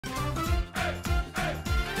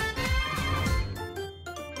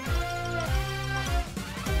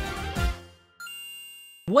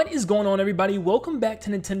What is going on, everybody? Welcome back to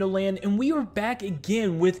Nintendo Land, and we are back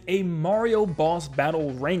again with a Mario boss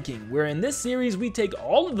battle ranking, where in this series we take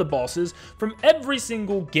all of the bosses from every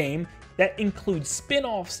single game that includes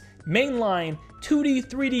spin-offs, mainline, 2D,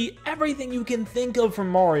 3D, everything you can think of from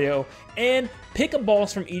Mario, and pick a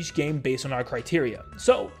boss from each game based on our criteria.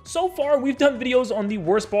 So far we've done videos on the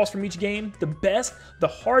worst boss from each game, the best, the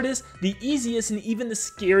hardest, the easiest, and even the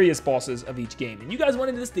scariest bosses of each game. And you guys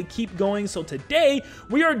wanted this to keep going, so today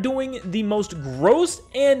we are doing the most gross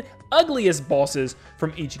and ugliest bosses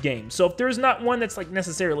from each game. So if there's not one that's like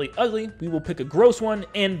necessarily ugly, we will pick a gross one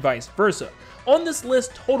and vice versa. On this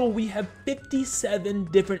list total, we have 57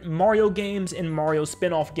 different Mario games and Mario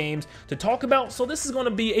spin-off games to talk about, so this is going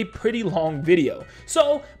to be a pretty long video.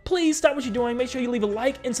 So please stop what you're doing, make sure you leave a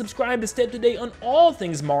like and subscribe to stay up to date on all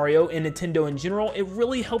things Mario and Nintendo in general. It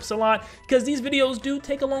really helps a lot because these videos do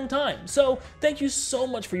take a long time. So thank you so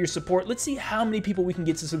much for your support. Let's see how many people we can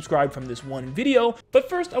get to subscribe from this one video. But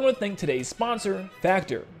first, I want to thank today's sponsor,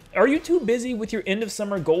 Factor. Are you too busy with your end of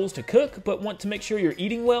summer goals to cook, but want to make sure you're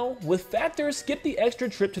eating well? With Factor, skip the extra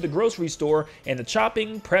trip to the grocery store and the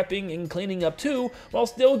chopping, prepping, and cleaning up too, while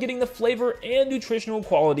still getting the flavor and nutritional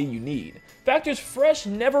quality you need. Factor's fresh,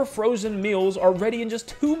 never frozen meals are ready in just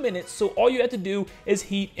 2 minutes, so all you have to do is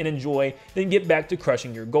heat and enjoy, then get back to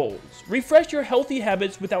crushing your goals. Refresh your healthy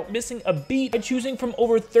habits without missing a beat by choosing from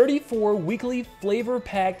over 34 weekly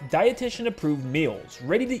flavor-packed, dietitian-approved meals,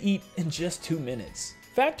 ready to eat in just 2 minutes.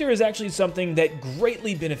 Factor is actually something that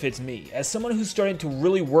greatly benefits me. As someone who's starting to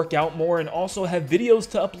really work out more and also have videos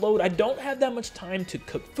to upload, I don't have that much time to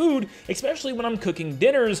cook food, especially when I'm cooking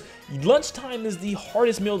dinners. Lunchtime is the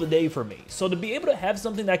hardest meal of the day for me. So to be able to have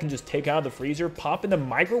something that I can just take out of the freezer, pop in the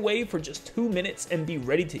microwave for just 2 minutes and be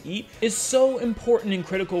ready to eat is so important and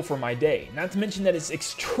critical for my day. Not to mention that it's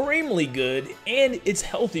extremely good and it's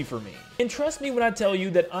healthy for me. And trust me when I tell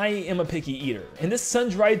you that I am a picky eater, and this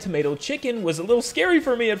sun-dried tomato chicken was a little scary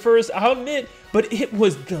for me at first, I'll admit, but it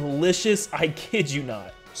was delicious, I kid you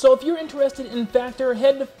not. So if you're interested in Factor,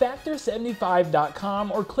 head to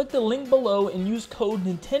factor75.com or click the link below and use code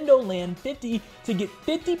NINTENDOLAND50 to get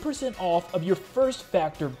 50% off of your first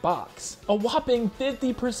Factor box. A whopping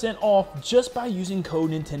 50% off just by using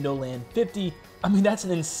code NINTENDOLAND50. I mean, that's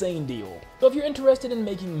an insane deal. So if you're interested in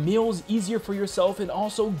making meals easier for yourself and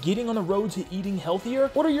also getting on the road to eating healthier,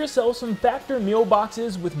 order yourself some Factor meal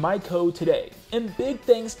boxes with my code today. And big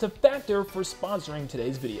thanks to Factor for sponsoring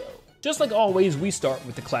today's video. Just like always, we start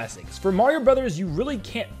with the classics. For Mario Brothers, you really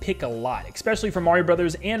can't pick a lot, especially for Mario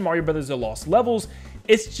Brothers and Mario Brothers The Lost Levels.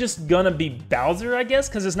 It's just gonna be Bowser, I guess,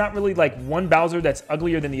 because it's not really like one Bowser that's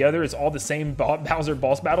uglier than the other. It's all the same Bowser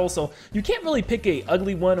boss battle, so you can't really pick a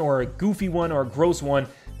ugly one or a goofy one or a gross one.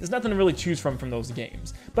 There's nothing to really choose from those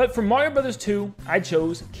games. But for Mario Brothers 2, I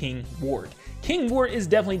chose King Ward. King Ward is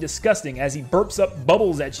definitely disgusting as he burps up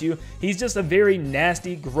bubbles at you. He's just a very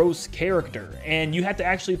nasty, gross character, and you have to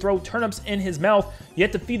actually throw turnips in his mouth. You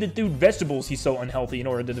have to feed the dude vegetables, he's so unhealthy, in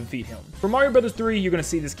order to defeat him. For Mario Brothers 3, you're going to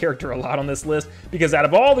see this character a lot on this list, because out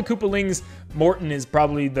of all the Koopalings, Morton is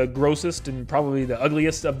probably the grossest and probably the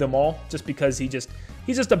ugliest of them all, just because he's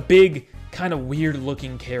just a big, kind of weird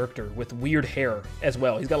looking character with weird hair as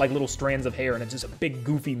well. He's got like little strands of hair and it's just a big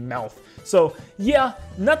goofy mouth. So yeah,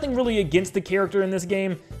 nothing really against the character in this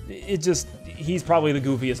game. He's probably the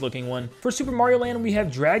goofiest looking one. For Super Mario Land, we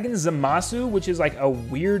have Dragon Zamasu, which is like a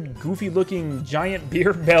weird, goofy looking giant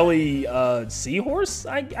beer belly seahorse,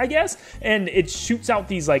 I guess. And it shoots out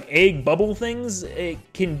these like egg bubble things. It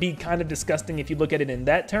can be kind of disgusting if you look at it in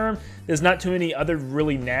that term. There's not too many other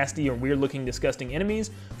really nasty or weird looking disgusting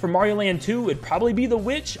enemies. For Mario Land 2, it'd probably be the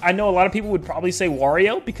Witch. I know a lot of people would probably say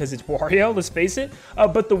Wario because it's Wario, let's face it.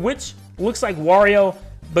 But the Witch looks like Wario,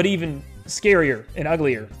 but even scarier and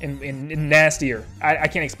uglier and nastier. I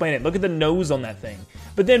can't explain it. Look at the nose on that thing.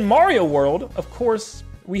 But then Mario World, of course,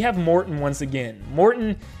 we have Morton once again.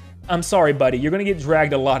 Morton, I'm sorry, buddy, you're gonna get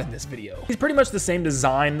dragged a lot in this video. He's pretty much the same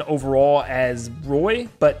design overall as Roy,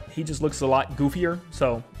 but he just looks a lot goofier.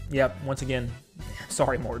 So, yep, once again,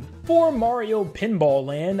 sorry, Morton. For Mario Pinball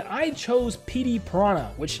Land, I chose PD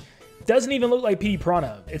Piranha, which doesn't even look like PD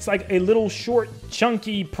Piranha. It's like a little short,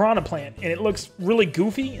 chunky piranha plant, and it looks really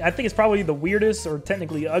goofy. I think it's probably the weirdest or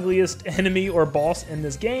technically ugliest enemy or boss in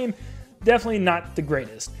this game. Definitely not the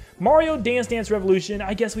greatest. Mario Dance Dance Revolution,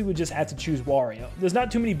 I guess we would just have to choose Wario. There's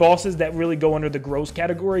not too many bosses that really go under the gross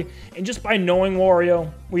category, and just by knowing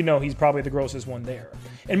Wario, we know he's probably the grossest one there.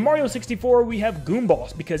 In Mario 64, we have Goom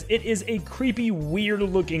Boss because it is a creepy,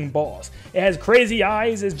 weird-looking boss. It has crazy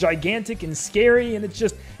eyes, is gigantic and scary, and it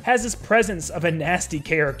just has this presence of a nasty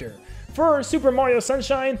character. For Super Mario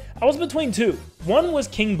Sunshine, I was between two. One was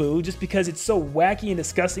King Boo, just because it's so wacky and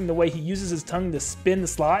disgusting the way he uses his tongue to spin the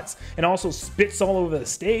slots and also spits all over the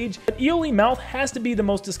stage. But Eely Mouth has to be the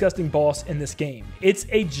most disgusting boss in this game. It's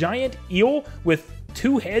a giant eel with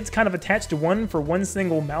two heads kind of attached to one for one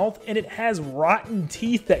single mouth, and it has rotten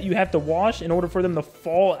teeth that you have to wash in order for them to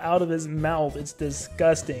fall out of his mouth. It's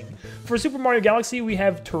disgusting. For Super Mario Galaxy, we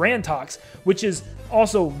have Tarantox, which is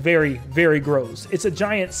also very, very gross. It's a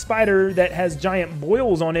giant spider that has giant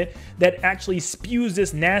boils on it that actually spews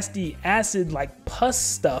this nasty acid like pus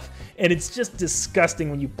stuff, and it's just disgusting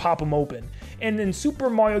when you pop them open. And in Super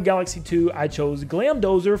Mario Galaxy 2, I chose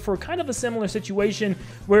Glamdozer for kind of a similar situation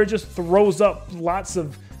where it just throws up lots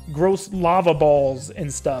of gross lava balls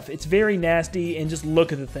and stuff. It's very nasty, and just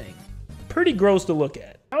look at the thing. Pretty gross to look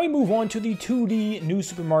at. Now we move on to the 2D New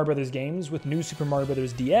Super Mario Bros. Games. With New Super Mario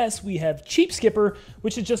Bros. DS, we have Cheap Skipper,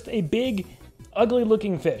 which is just a big, ugly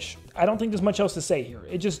looking fish. I don't think there's much else to say here.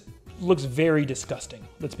 It just looks very disgusting,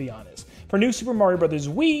 let's be honest. For New Super Mario Bros.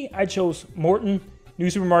 Wii, I chose Morton, New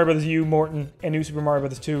Super Mario Bros. U, Morton, and New Super Mario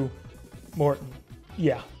Bros. 2, Morton.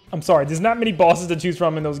 Yeah, I'm sorry, there's not many bosses to choose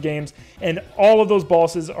from in those games, and all of those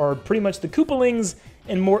bosses are pretty much the Koopalings,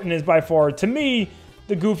 and Morton is by far, to me,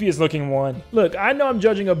 the goofiest looking one. Look, I know I'm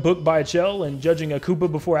judging a book by its shell and judging a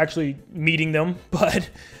Koopa before actually meeting them, but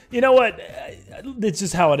you know what? It's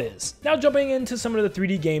just how it is. Now jumping into some of the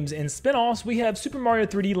 3D games and spin-offs, we have Super Mario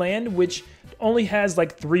 3D Land, which only has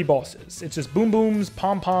like 3 bosses. It's just Boom Booms,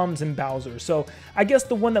 Pom Poms, and Bowser. So I guess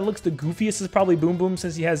the one that looks the goofiest is probably Boom Boom,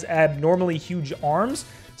 since he has abnormally huge arms.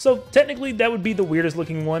 So technically that would be the weirdest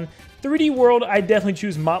looking one. 3D World, I definitely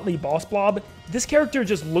choose Motley Boss Blob. This character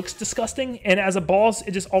just looks disgusting, and as a boss,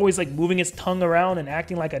 it just always like moving its tongue around and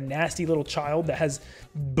acting like a nasty little child that has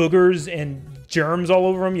boogers and germs all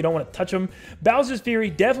over him. You don't want to touch him. Bowser's Fury,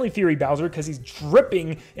 definitely Fury Bowser, because he's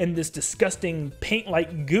dripping in this disgusting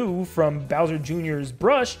paint-like goo from Bowser Jr.'s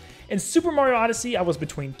brush. In Super Mario Odyssey, I was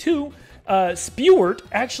between two. Spewart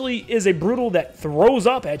actually is a brutal that throws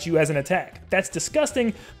up at you as an attack. That's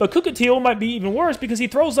disgusting, but Cookatiel might be even worse because he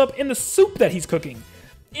throws up in the soup that he's cooking.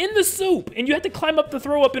 In the soup, and you have to climb up the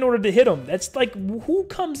throw up in order to hit him. That's like, who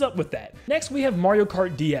comes up with that? Next, we have Mario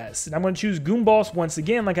Kart DS, and I'm going to choose Goom Boss once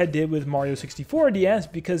again like I did with Mario 64 DS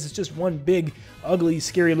because it's just one big, ugly,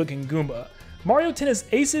 scary looking Goomba. Mario Tennis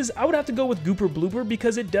Aces, I would have to go with Gooper Blooper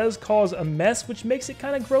because it does cause a mess, which makes it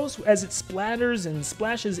kind of gross as it splatters and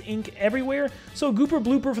splashes ink everywhere. So Gooper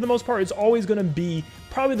Blooper, for the most part, is always going to be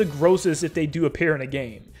probably the grossest if they do appear in a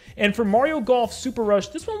game. And for Mario Golf Super Rush,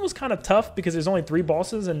 this one was kind of tough because there's only 3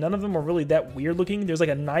 bosses and none of them are really that weird looking. There's like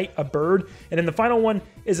a knight, a bird, and then the final one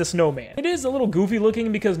is a snowman. It is a little goofy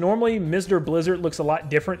looking because normally Mr. Blizzard looks a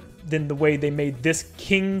lot different than the way they made this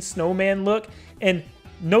King Snowman look. And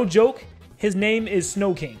no joke, his name is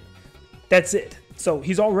Snow King. That's it. So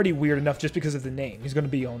he's already weird enough just because of the name. He's going to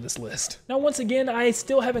be on this list. Now, once again, I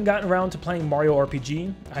still haven't gotten around to playing Mario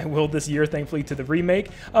RPG. I will this year, thankfully, to the remake.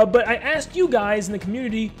 But I asked you guys in the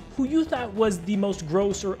community who you thought was the most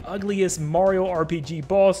gross or ugliest Mario RPG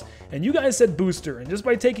boss, and you guys said Booster. And just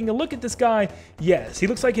by taking a look at this guy, yes, he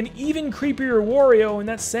looks like an even creepier Wario, and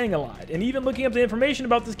that's saying a lot. And even looking up the information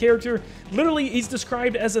about this character, literally he's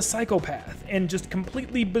described as a psychopath and just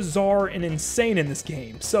completely bizarre and insane in this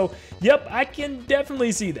game. So, yep, I can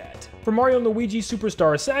definitely see that. For Mario & Luigi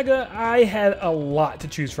Superstar Saga, I had a lot to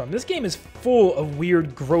choose from. This game is full of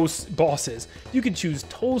weird, gross bosses. You could choose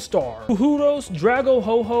Toadstar, Puhuros, Drago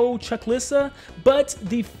Ho-Ho, Chucklissa, but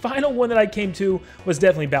the final one that I came to was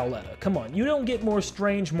definitely Bowletta. Come on, you don't get more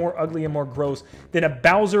strange, more ugly, and more gross than a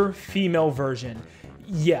Bowser female version.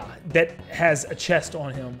 Yeah, that has a chest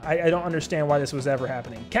on him. I don't understand why this was ever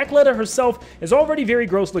happening. Cackletta herself is already very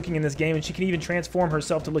gross looking in this game, and she can even transform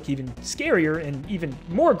herself to look even scarier and even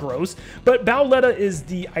more gross, but Bowletta is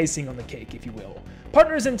the icing on the cake, if you will.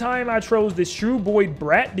 Partners in Time, I chose the Shrooboid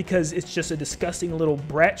Brat because it's just a disgusting little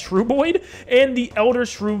brat Shrooboid, and the Elder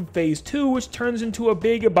Shroob Phase 2, which turns into a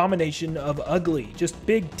big abomination of ugly. Just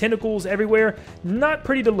big tentacles everywhere, not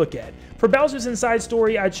pretty to look at. For Bowser's Inside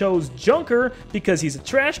Story, I chose Junker because he's a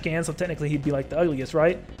trash can, so technically he'd be like the ugliest,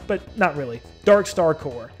 right? But not really. Dark Star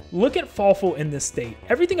Core. Look at Fawful in this state.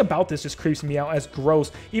 Everything about this just creeps me out as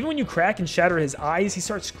gross. Even when you crack and shatter his eyes, he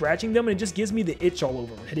starts scratching them and it just gives me the itch all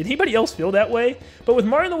over. Did anybody else feel that way? But with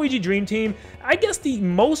Mario & Luigi Dream Team, I guess the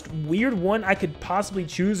most weird one I could possibly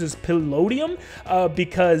choose is Palladium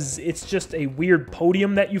because it's just a weird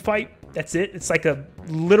podium that you fight. That's it. It's like a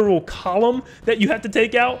literal column that you have to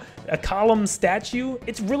take out, a column statue.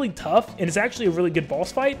 It's really tough, and it's actually a really good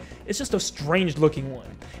boss fight. It's just a strange looking one.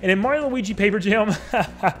 And in Mario & Luigi Paper Jam,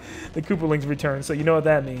 the Koopalings return, so you know what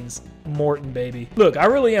that means. Morton, baby. Look, I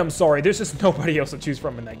really am sorry. There's just nobody else to choose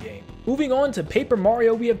from in that game. Moving on to Paper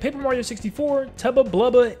Mario, we have Paper Mario 64, Tubba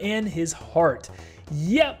Blubba, and his heart.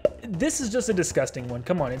 Yep, this is just a disgusting one.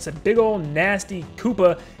 Come on, it's a big old nasty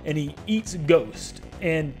Koopa, and he eats Ghost.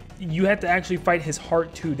 And you have to actually fight his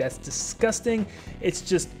heart too. That's disgusting. It's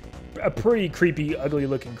just a pretty creepy, ugly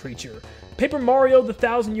looking creature. Paper Mario, the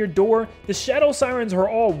 1,000-Year Door, the Shadow Sirens are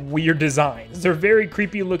all weird designs. They're very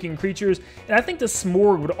creepy looking creatures, and I think the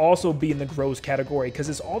S'morg would also be in the gross category because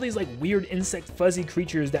it's all these like weird insect fuzzy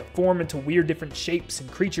creatures that form into weird different shapes and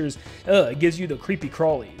creatures. It gives you the creepy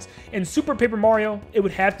crawlies. In Super Paper Mario, it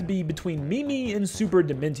would have to be between Mimi and Super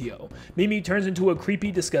Dementio. Mimi turns into a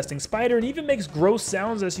creepy, disgusting spider and even makes gross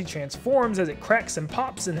sounds as she transforms, as it cracks and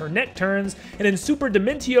pops and her neck turns. And in Super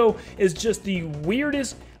Dementio is just the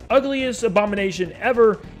weirdest, ugliest abomination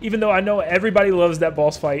ever. Even though I know everybody loves that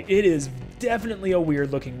boss fight, it is definitely a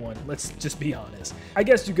weird looking one. Let's just be honest. I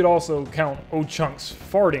guess you could also count O'Chunk's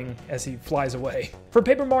farting as he flies away. For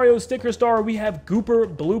Paper Mario Sticker Star, we have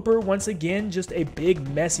Gooper Blooper. Once again, just a big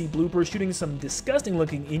messy blooper shooting some disgusting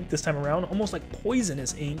looking ink this time around, almost like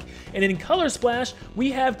poisonous ink. And in Color Splash, we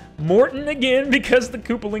have Morton again because the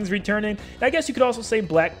Koopalings returning. And I guess you could also say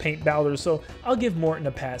Black Paint Bowser, so I'll give Morton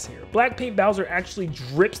a pass here. Black Paint Bowser actually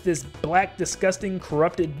drips this black, disgusting,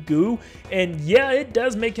 corrupted goo, and yeah, it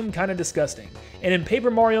does make him kind of disgusting. And in Paper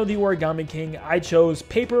Mario the Origami King, I chose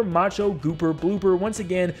Paper Macho Gooper Blooper once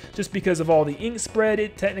again just because of all the ink spread.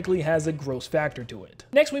 It technically has a gross factor to it.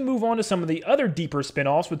 Next we move on to some of the other deeper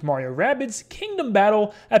spin-offs with Mario Rabbids Kingdom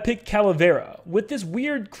Battle. I picked Calavera with this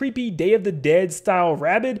weird creepy Day of the Dead style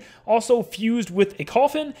rabbit, also fused with a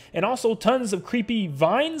coffin and also tons of creepy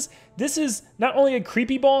vines. This is not only a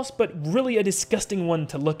creepy boss, but really a disgusting one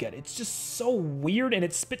to look at. It's just so weird, and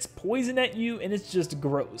it spits poison at you, and it's just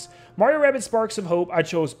gross. Mario Rabbids Sparks of Hope, I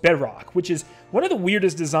chose Bedrock, which is one of the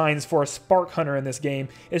weirdest designs for a Spark Hunter in this game.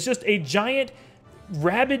 It's just a giant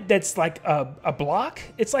rabbit that's like a block.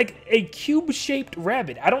 It's like a cube-shaped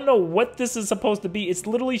rabbit. I don't know what this is supposed to be. It's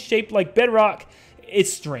literally shaped like Bedrock.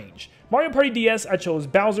 It's strange. Mario Party DS, I chose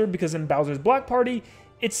Bowser because in Bowser's Block Party,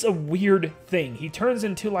 it's a weird thing. He turns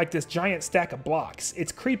into like this giant stack of blocks.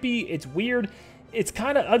 It's creepy, it's weird, it's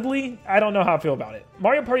kind of ugly. I don't know how I feel about it.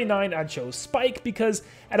 Mario Party 9, I chose Spike because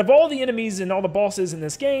out of all the enemies and all the bosses in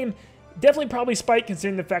this game, definitely probably Spike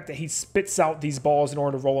considering the fact that he spits out these balls in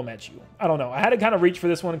order to roll them at you. I don't know. I had to kind of reach for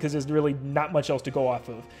this one because there's really not much else to go off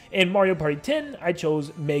of. In Mario Party 10, I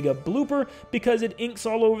chose Mega Blooper because it inks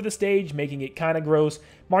all over the stage, making it kind of gross.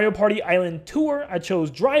 Mario Party Island Tour, I chose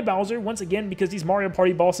Dry Bowser, once again because these Mario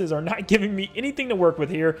Party bosses are not giving me anything to work with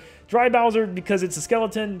here. Dry Bowser because it's a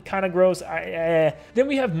skeleton, kind of gross. Then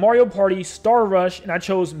we have Mario Party Star Rush, and I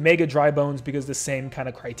chose Mega Dry Bones because the same kind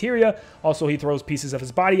of criteria. Also, he throws pieces of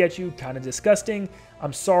his body at you, kind of disgusting.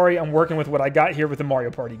 I'm sorry, I'm working with what I got here with the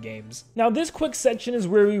Mario Party games. Now, this quick section is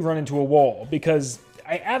where we run into a wall because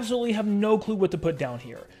I absolutely have no clue what to put down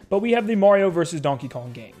here. But we have the Mario vs. Donkey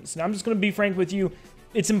Kong games. And I'm just going to be frank with you.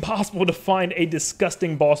 It's impossible to find a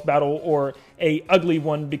disgusting boss battle or a ugly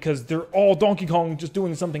one because they're all Donkey Kong just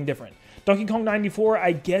doing something different. Donkey Kong 94,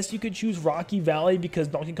 I guess you could choose Rocky Valley because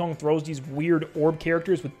Donkey Kong throws these weird orb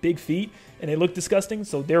characters with big feet and they look disgusting,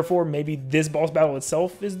 so therefore maybe this boss battle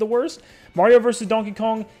itself is the worst. Mario vs. Donkey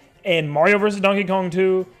Kong and Mario vs. Donkey Kong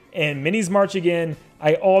 2 and Minnie's March Again,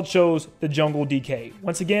 I all chose the Jungle DK.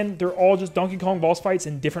 Once again, they're all just Donkey Kong boss fights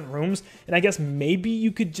in different rooms, and I guess maybe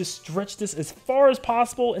you could just stretch this as far as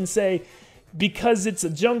possible and say, because it's a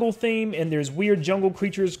jungle theme and there's weird jungle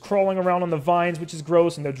creatures crawling around on the vines, which is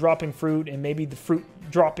gross, and they're dropping fruit, and maybe the fruit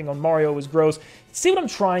dropping on Mario is gross. See what I'm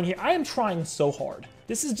trying here? I am trying so hard.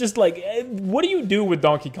 This is just like, what do you do with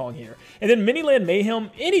Donkey Kong here? And then Miniland Mayhem,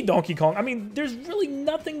 any Donkey Kong. I mean, there's really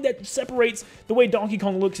nothing that separates the way Donkey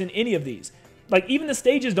Kong looks in any of these. Like, even the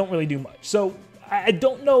stages don't really do much. So, I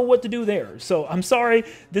don't know what to do there. So, I'm sorry.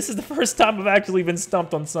 This is the first time I've actually been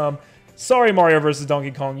stumped on some. Sorry, Mario vs.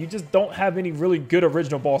 Donkey Kong. You just don't have any really good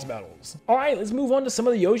original boss battles. Alright, let's move on to some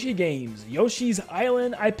of the Yoshi games. Yoshi's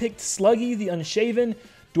Island, I picked Sluggy the Unshaven.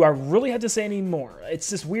 Do I really have to say any more? It's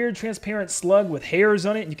this weird transparent slug with hairs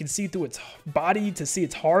on it, and you can see through its body to see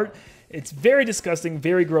its heart. It's very disgusting,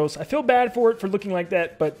 very gross. I feel bad for it for looking like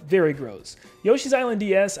that, but very gross. Yoshi's Island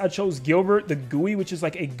DS, I chose Gilbert the Gooey, which is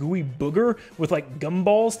like a gooey booger with like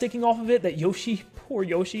gumballs sticking off of it that Yoshi, poor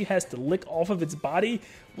Yoshi, has to lick off of its body.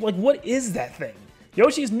 Like, what is that thing?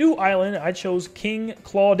 Yoshi's new island, I chose King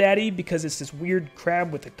Claw Daddy because it's this weird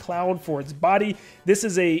crab with a cloud for its body. This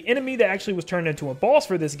is a enemy that actually was turned into a boss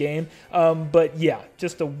for this game, but yeah,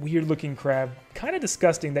 just a weird looking crab. Kind of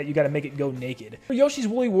disgusting that you got to make it go naked. For Yoshi's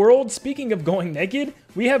Woolly World, speaking of going naked,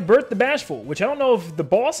 we have Bert the Bashful, which I don't know if the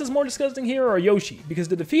boss is more disgusting here or Yoshi, because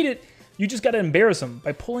to defeat it, you just got to embarrass him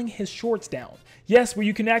by pulling his shorts down. Yes, where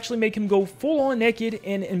you can actually make him go full on naked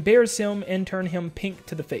and embarrass him and turn him pink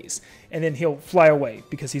to the face. And then he'll fly away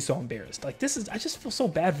because he's so embarrassed. Like, this is, I just feel so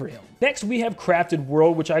bad for him. Next, we have Crafted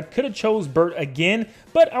World, which I could have chose Bert again,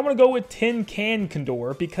 but I want to go with Tin Can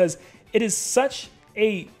Condor because it is such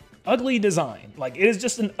a ugly design. Like, it is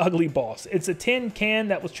just an ugly boss. It's a tin can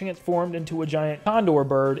that was transformed into a giant condor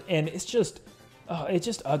bird, and it's just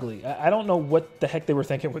ugly. I don't know what the heck they were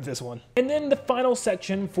thinking with this one. And then the final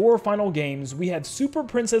section, for final games, we have Super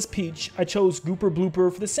Princess Peach. I chose Gooper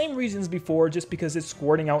Blooper for the same reasons before, just because it's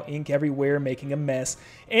squirting out ink everywhere, making a mess.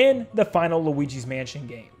 And the final Luigi's Mansion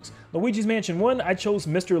games. Luigi's Mansion 1, I chose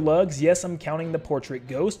Mr. Lugs. Yes, I'm counting the portrait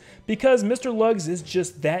ghost, because Mr. Lugs is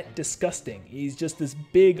just that disgusting. He's just this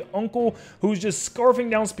big uncle who's just scarfing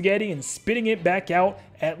down spaghetti and spitting it back out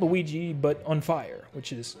at Luigi, but on fire,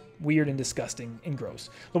 which is weird and disgusting and gross.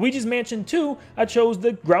 Luigi's Mansion 2, I chose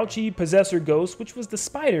the Grouchy Possessor Ghost, which was the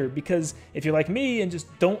spider, because if you're like me and just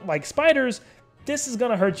don't like spiders, this is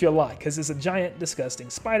gonna hurt you a lot, because it's a giant, disgusting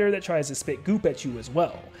spider that tries to spit goop at you as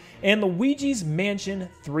well. And Luigi's Mansion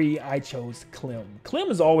 3, I chose Clem.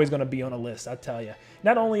 Clem is always gonna be on a list, I tell you.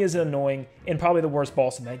 Not only is it annoying, and probably the worst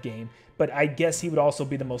boss in that game, but I guess he would also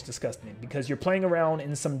be the most disgusting, because you're playing around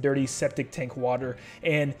in some dirty septic tank water,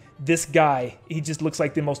 and this guy, he just looks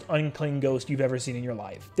like the most unclean ghost you've ever seen in your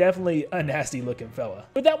life. Definitely a nasty looking fella.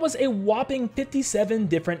 But that was a whopping 57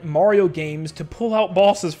 different Mario games to pull out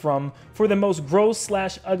bosses from for the most gross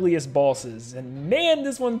 / ugliest bosses. And man,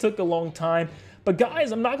 this one took a long time. But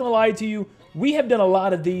guys, I'm not gonna lie to you, we have done a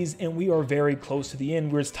lot of these and we are very close to the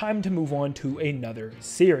end where it's time to move on to another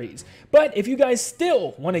series. But if you guys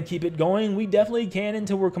still want to keep it going, we definitely can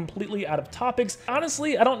until we're completely out of topics.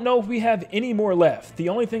 Honestly, I don't know if we have any more left. The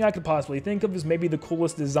only thing I could possibly think of is maybe the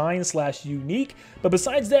coolest design / unique. But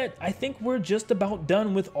besides that, I think we're just about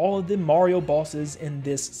done with all of the Mario bosses in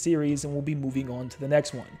this series and we'll be moving on to the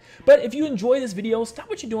next one. But if you enjoyed this video, stop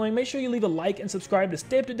what you're doing. Make sure you leave a like and subscribe to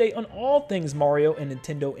stay up to date on all things Mario and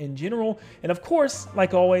Nintendo in general. And of course,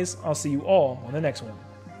 like always, I'll see you all on the next one.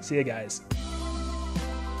 See ya, guys.